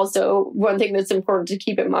 But also one thing that's important to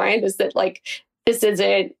keep in mind is that like, this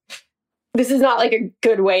is not like a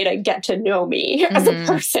good way to get to know me as a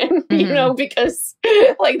person, because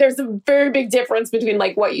like there's a very big difference between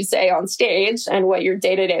like what you say on stage and what your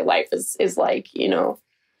day-to-day life is like,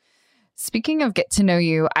 Speaking of get to know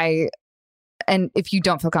you, and if you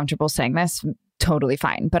don't feel comfortable saying this, totally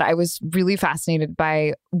fine. But I was really fascinated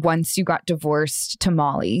by once you got divorced to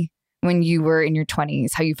Molly when you were in your 20s,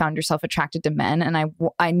 how you found yourself attracted to men. And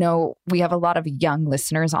I know we have a lot of young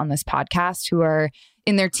listeners on this podcast who are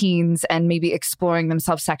in their teens and maybe exploring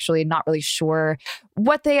themselves sexually and not really sure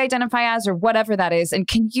what they identify as or whatever that is. And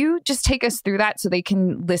can you just take us through that so they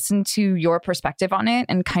can listen to your perspective on it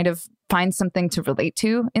and kind of find something to relate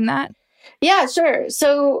to in that? Yeah, sure.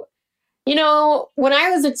 So, when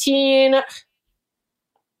I was a teen,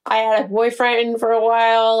 I had a boyfriend for a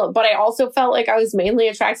while, but I also felt like I was mainly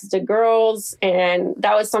attracted to girls. And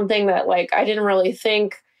that was something that like, I didn't really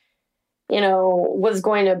think, was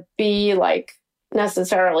going to be like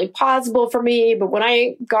necessarily possible for me. But when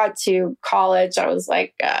I got to college, I was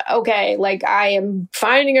like, okay, like I am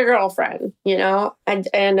finding a girlfriend,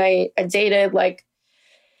 and I dated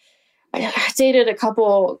I dated a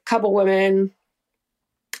couple women.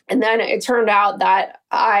 And then it turned out that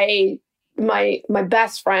my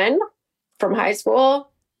best friend from high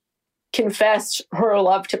school confessed her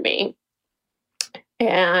love to me.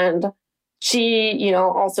 And she,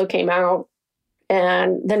 also came out.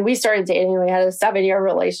 And then we started dating. We had a 7-year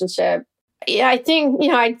relationship. Yeah, I think,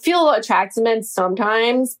 I feel attracted to men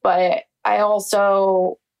sometimes, but I'm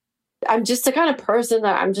just the kind of person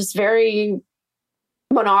that I'm just very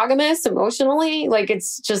monogamous emotionally. Like,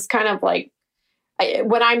 it's just kind of like,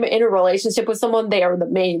 when I'm in a relationship with someone, they are the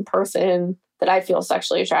main person that I feel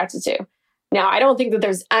sexually attracted to. Now, I don't think that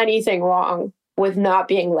there's anything wrong with not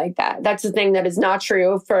being like that. That's the thing that is not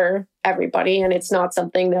true for everybody. And it's not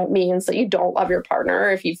something that means that you don't love your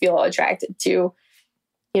partner if you feel attracted to,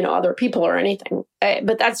 other people or anything.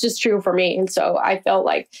 But that's just true for me. And so I felt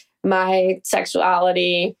like my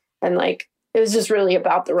sexuality and like, it was just really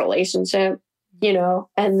about the relationship,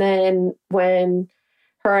 And then when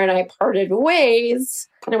her and I parted ways,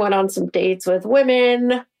 I went on some dates with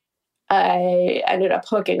women. I ended up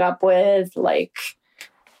hooking up with like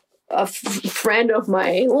a friend of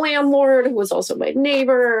my landlord who was also my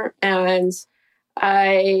neighbor. And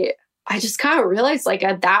I just kind of realized like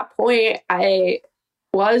at that point, I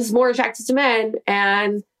was more attracted to men,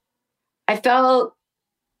 and I felt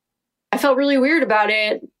really weird about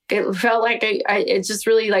it. It felt like it just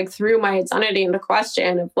really like threw my identity into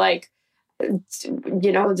question of like,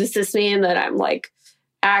 does this mean that I'm like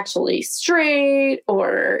actually straight,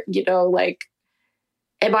 or, like,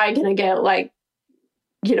 am I going to get like,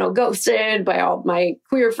 ghosted by all my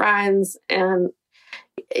queer friends? And,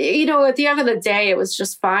 at the end of the day, it was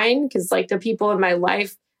just fine because like the people in my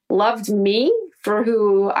life loved me for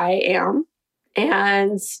who I am.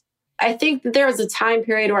 And I think that there was a time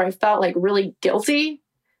period where I felt like really guilty.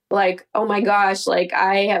 Like, oh my gosh, like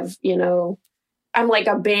I have, I'm like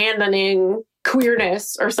abandoning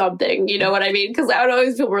queerness or something, you know what I mean? Because I would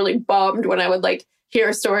always feel really bummed when I would like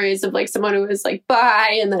hear stories of like someone who was like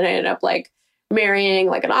bi and then I ended up like marrying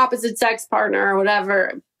like an opposite sex partner or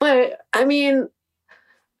whatever. But I mean,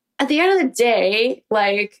 at the end of the day,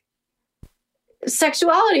 like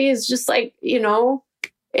sexuality is just like,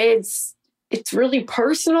 it's really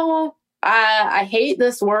personal. I hate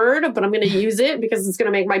this word, but I'm going to use it because it's going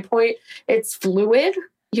to make my point. It's fluid.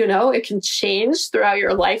 You know, it can change throughout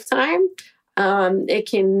your lifetime. It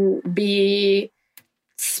can be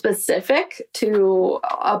specific to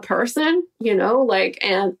a person, you know, like,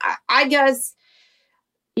 and I guess,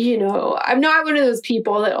 you know, I'm not one of those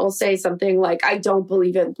people that will say something like, I don't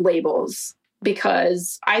believe in labels,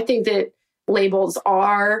 because I think that labels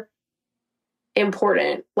are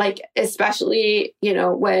important, like, especially, you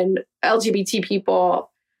know, when LGBT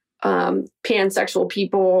people, pansexual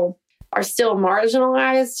people are still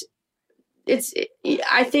marginalized.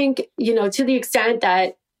 I think, you know, to the extent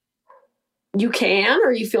that you can,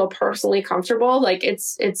 or you feel personally comfortable, like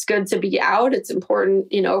it's good to be out. It's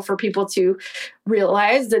important, you know, for people to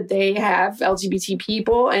realize that they have LGBT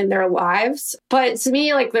people in their lives. But to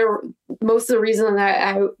me, like, most of the reason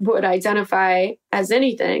that I would identify as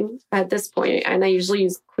anything at this point, and I usually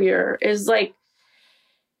use queer, is like,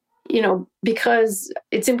 you know, because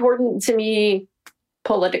it's important to me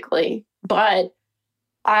politically, but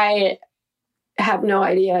I have no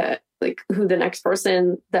idea like who the next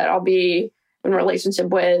person that I'll be in a relationship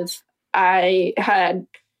with. I had,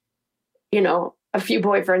 you know, a few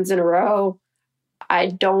boyfriends in a row. I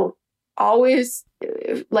don't always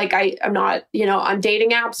like, I'm not, you know, on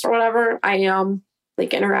dating apps or whatever. I am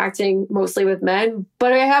like interacting mostly with men,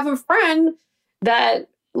 but I have a friend that,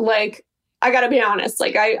 like, I gotta be honest,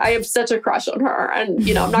 like I have such a crush on her, and,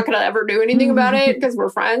 you know, I'm not gonna ever do anything about it because we're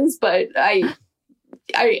friends, but I,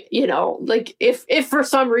 you know, like if for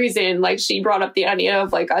some reason, like, she brought up the idea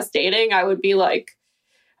of like us dating, I would be like,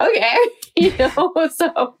 okay, you know,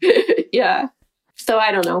 so yeah. So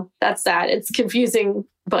I don't know. That's that. It's confusing,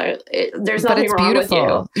 but there's nothing wrong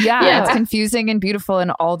beautiful. with you. Yeah, it's confusing and beautiful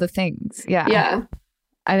and all the things. Yeah. Yeah.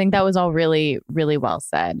 I think that was all really, really well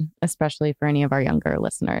said, especially for any of our younger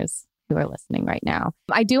listeners who are listening right now.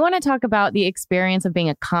 I do want to talk about the experience of being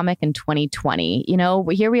a comic in 2020. You know,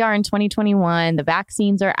 here we are in 2021, the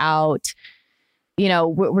vaccines are out. You know,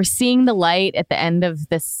 we're seeing the light at the end of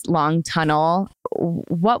this long tunnel.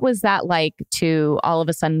 What was that like to all of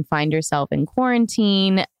a sudden find yourself in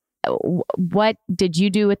quarantine? What did you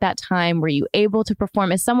do at that time? Were you able to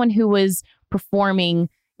perform as someone who was performing,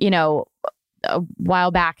 you know, a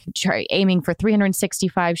while back, aiming for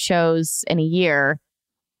 365 shows in a year?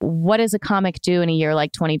 What does a comic do in a year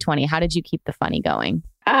like 2020? How did you keep the funny going?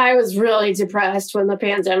 I was really depressed when the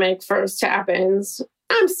pandemic first happened.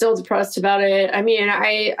 I'm still depressed about it. I mean,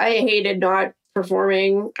 I hated not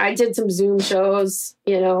performing. I did some Zoom shows,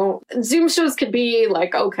 you know. Zoom shows could be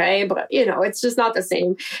like, okay, but, you know, it's just not the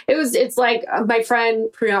same. It's like my friend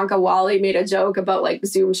Priyanka Wally made a joke about like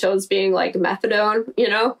Zoom shows being like methadone, you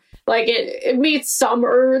know, like it meets some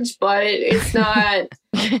urge, but it's not.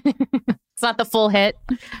 It's not the full hit.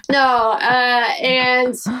 No.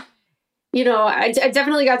 And, you know, I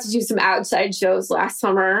definitely got to do some outside shows last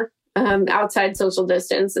summer, outside social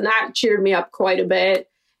distance, and that cheered me up quite a bit.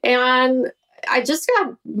 And I just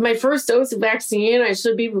got my first dose of vaccine. I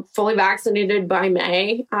should be fully vaccinated by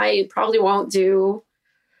May. I probably won't do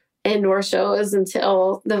indoor shows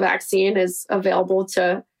until the vaccine is available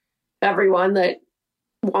to everyone that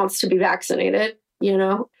wants to be vaccinated, you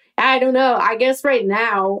know? I don't know. I guess right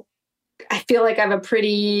now, I feel like I have a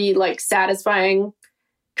pretty like satisfying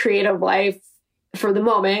creative life for the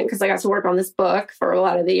moment, because I got to work on this book for a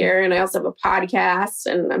lot of the year. And I also have a podcast,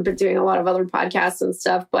 and I've been doing a lot of other podcasts and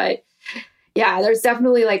stuff. But yeah, there's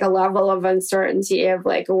definitely like a level of uncertainty of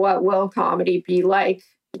like, what will comedy be like,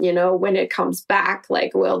 you know, when it comes back?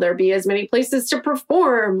 Like, will there be as many places to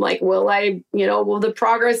perform? Like, will the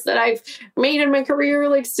progress that I've made in my career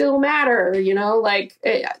like still matter? You know, like,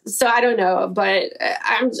 so I don't know, but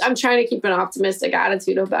I'm trying to keep an optimistic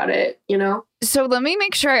attitude about it, you know? So let me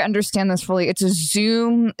make sure I understand this fully. It's a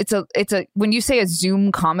Zoom. It's a when you say a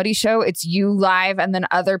Zoom comedy show, it's you live and then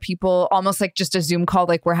other people, almost like just a Zoom call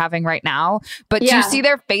like we're having right now. But do you see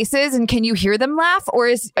their faces and can you hear them laugh, or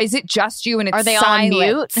is it just you and it's Are they silent? on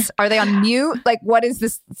mute? Are they on mute? Like, what is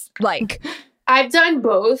this like? I've done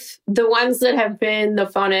both. The ones that have been the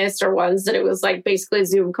funnest are ones that it was like basically a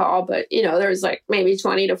Zoom call, but you know, there's like maybe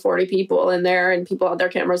 20 to 40 people in there and people had their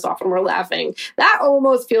cameras off and were laughing. That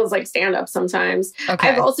almost feels like stand-up sometimes. Okay.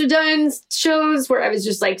 I've also done shows where I was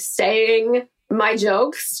just like saying my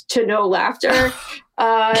jokes to no laughter.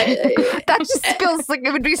 That just feels like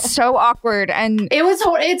it would be so awkward, and it was.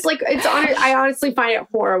 I honestly find it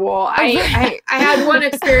horrible. I had one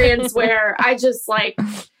experience where I just like,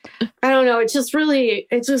 I don't know. It just really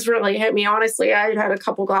hit me. Honestly, I had a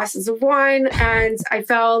couple glasses of wine, and I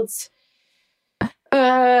felt,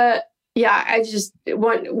 I just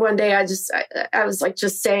one day I was like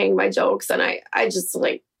just saying my jokes, and I just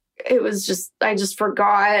like it was just, I just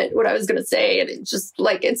forgot what I was going to say. And it just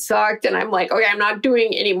like, it sucked. And I'm like, okay, I'm not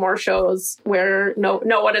doing any more shows where no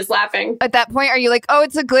one is laughing. At that point, are you like, oh,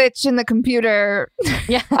 it's a glitch in the computer?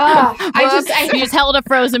 Yeah. I you just held a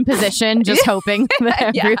frozen position, just hoping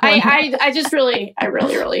that everyone... I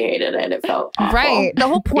really hated it. It felt awful. Right. The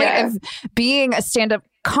whole point of being a stand-up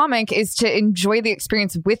comic is to enjoy the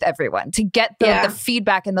experience with everyone, to get the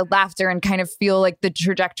feedback and the laughter and kind of feel like the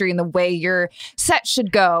trajectory and the way your set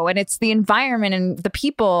should go. And it's the environment and the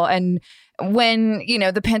people. And when, you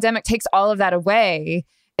know, the pandemic takes all of that away,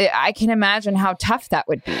 I can imagine how tough that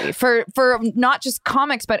would be for not just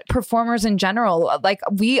comics, but performers in general. Like,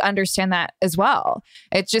 we understand that as well.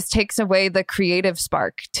 It just takes away the creative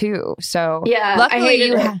spark too. So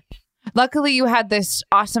luckily you had this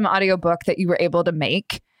awesome audiobook that you were able to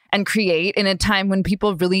make and create in a time when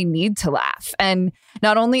people really need to laugh. And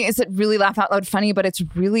not only is it really laugh out loud funny, but it's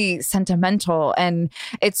really sentimental. And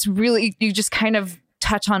it's really, you just kind of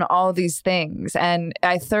touch on all these things. And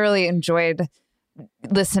I thoroughly enjoyed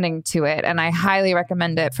listening to it, and I highly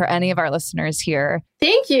recommend it for any of our listeners here.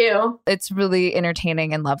 Thank you. It's really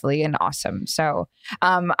entertaining and lovely and awesome. So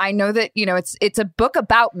I know that, you know, it's a book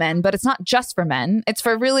about men, but it's not just for men. It's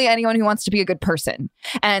for really anyone who wants to be a good person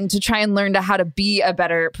and to try and learn how to be a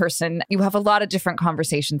better person. You have a lot of different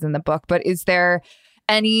conversations in the book, but is there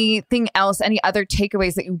anything else, any other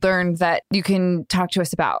takeaways that you learned that you can talk to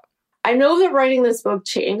us about? I know that writing this book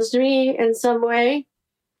changed me in some way.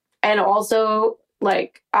 And also,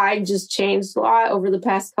 like, I just changed a lot over the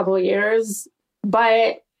past couple of years.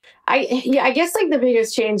 But I guess like the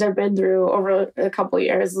biggest change I've been through over a couple of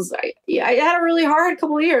years is I had a really hard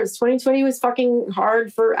couple of years. 2020 was fucking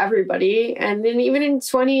hard for everybody. And then even in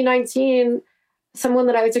 2019, someone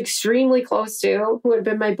that I was extremely close to, who had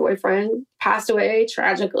been my boyfriend, passed away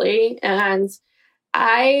tragically. And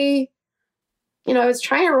I was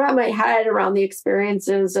trying to wrap my head around the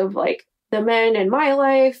experiences of like the men in my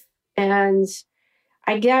life. And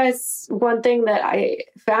I guess one thing that I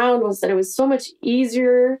found was that it was so much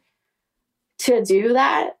easier to do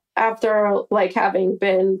that after like having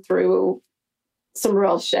been through some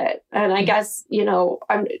real shit. And I guess, you know,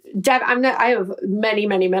 I have many,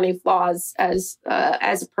 many, many flaws as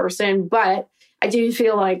a person, but I do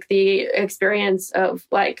feel like the experience of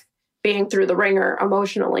like being through the ringer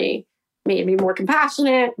emotionally made me more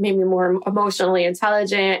compassionate, made me more emotionally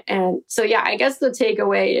intelligent. And so, yeah, I guess the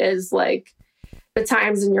takeaway is like the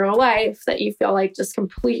times in your life that you feel like just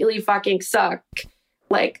completely fucking suck,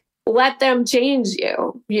 like let them change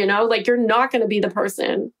you, you know, like you're not going to be the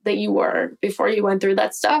person that you were before you went through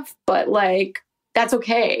that stuff. But like, that's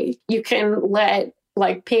okay. You can let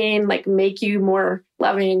like pain, like make you more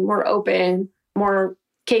loving, more open, more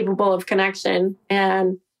capable of connection.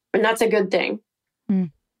 And that's a good thing.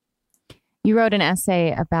 You wrote an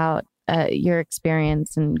essay about your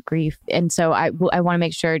experience and grief. And so I want to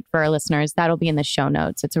make sure for our listeners, that'll be in the show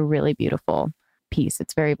notes. It's a really beautiful piece.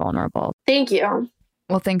 It's very vulnerable. Thank you.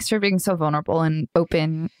 Well, thanks for being so vulnerable and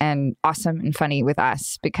open and awesome and funny with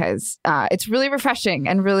us, because it's really refreshing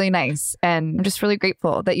and really nice. And I'm just really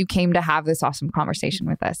grateful that you came to have this awesome conversation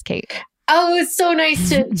with us, Kate. Oh, it's so nice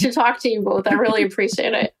to talk to you both. I really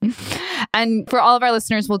appreciate it. And for all of our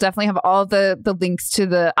listeners, we'll definitely have all the links to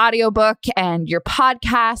the audiobook and your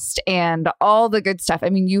podcast and all the good stuff. I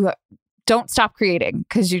mean, you don't stop creating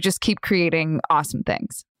because you just keep creating awesome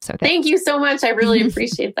things. So thank you so much. I really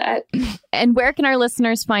appreciate that. And where can our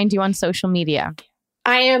listeners find you on social media?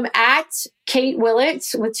 I am at Kate Willett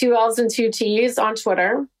with 2 L's and 2 T's on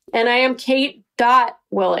Twitter. And I am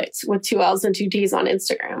Kate.Willett with 2 L's and 2 T's on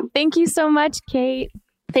Instagram. Thank you so much, Kate.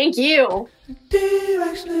 Thank you.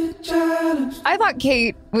 I thought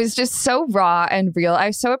Kate was just so raw and real.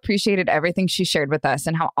 I so appreciated everything she shared with us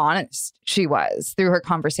and how honest she was through her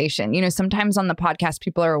conversation. You know, sometimes on the podcast,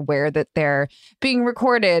 people are aware that they're being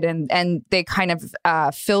recorded and they kind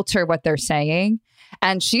of filter what they're saying.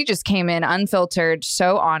 And she just came in unfiltered,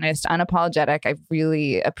 so honest, unapologetic. I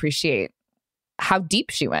really appreciate how deep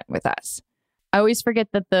she went with us. I always forget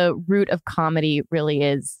that the root of comedy really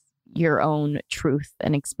is your own truth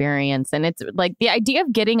and experience. And it's like the idea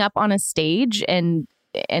of getting up on a stage and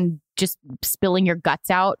just spilling your guts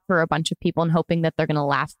out for a bunch of people and hoping that they're going to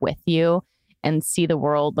laugh with you and see the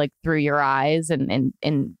world like through your eyes and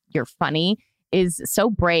you're funny is so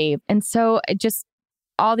brave. And so just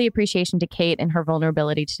all the appreciation to Kate and her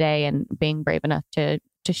vulnerability today and being brave enough to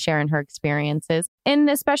share in her experiences, and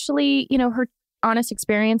especially, you know, her honest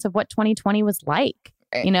experience of what 2020 was like.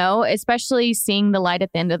 You know, especially seeing the light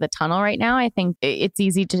at the end of the tunnel right now. I think it's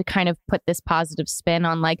easy to kind of put this positive spin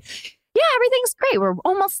on like, yeah, everything's great. We're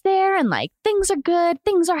almost there and like things are good.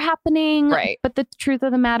 Things are happening. Right. But the truth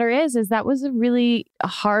of the matter is that was a really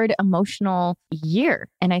hard emotional year.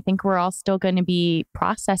 And I think we're all still going to be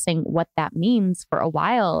processing what that means for a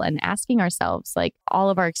while and asking ourselves, like all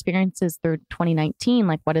of our experiences through 2019,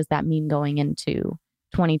 like what does that mean going into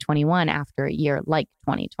 2021 after a year like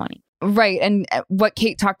 2020? Right. And what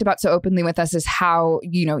Kate talked about so openly with us is how,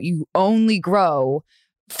 you only grow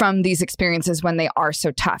from these experiences when they are so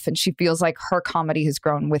tough. And she feels like her comedy has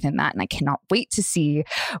grown within that. And I cannot wait to see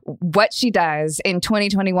what she does in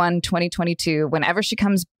 2021, 2022, whenever she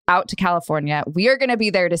comes out to California. We are going to be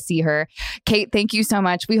there to see her. Kate, thank you so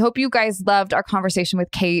much. We hope you guys loved our conversation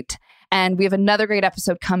with Kate. And we have another great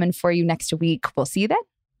episode coming for you next week. We'll see you then.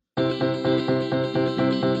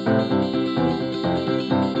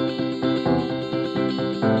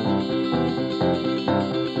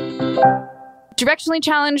 Directionally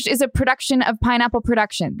Challenged is a production of Pineapple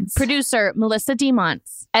Productions. Producer Melissa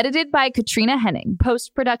DeMonts. Edited by Katrina Henning.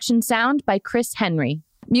 Post-production sound by Chris Henry.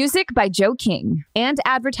 Music by Joe King. And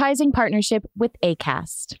advertising partnership with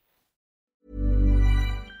Acast.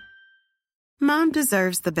 Mom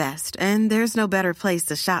deserves the best, and there's no better place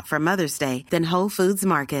to shop for Mother's Day than Whole Foods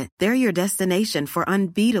Market. They're your destination for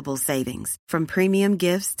unbeatable savings, from premium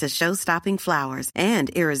gifts to show-stopping flowers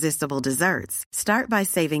and irresistible desserts. Start by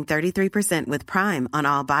saving 33% with Prime on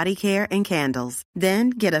all body care and candles.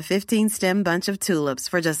 Then get a 15-stem bunch of tulips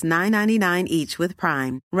for just $9.99 each with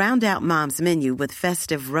Prime. Round out Mom's menu with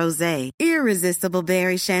festive rosé, irresistible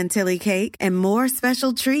berry chantilly cake, and more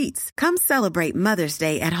special treats. Come celebrate Mother's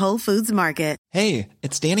Day at Whole Foods Market. Hey,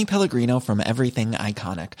 it's Danny Pellegrino from Everything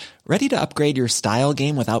Iconic. Ready to upgrade your style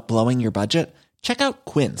game without blowing your budget? Check out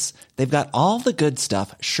Quince. They've got all the good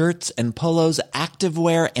stuff, shirts and polos,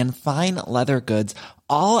 activewear, and fine leather goods,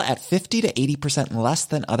 all at 50 to 80% less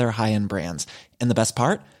than other high-end brands. And the best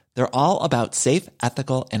part? They're all about safe,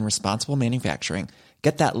 ethical, and responsible manufacturing.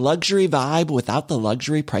 Get that luxury vibe without the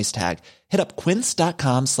luxury price tag. Hit up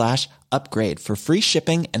quince.com/upgrade for free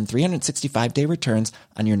shipping and 365-day returns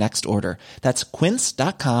on your next order. That's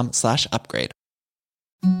quince.com/upgrade.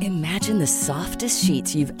 Imagine the softest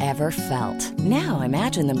sheets you've ever felt. Now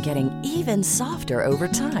imagine them getting even softer over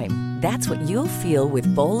time. That's what you'll feel with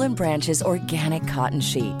Boll & Branch's organic cotton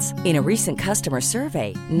sheets. In a recent customer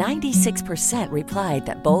survey, 96% replied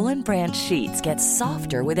that Boll & Branch sheets get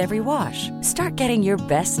softer with every wash. Start getting your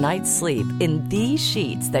best night's sleep in these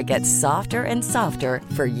sheets that get softer and softer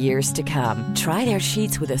for years to come. Try their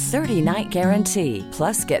sheets with a 30-night guarantee.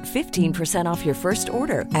 Plus, get 15% off your first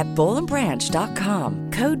order at bollandbranch.com.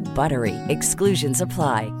 Code BUTTERY. Exclusions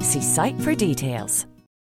apply. See site for details.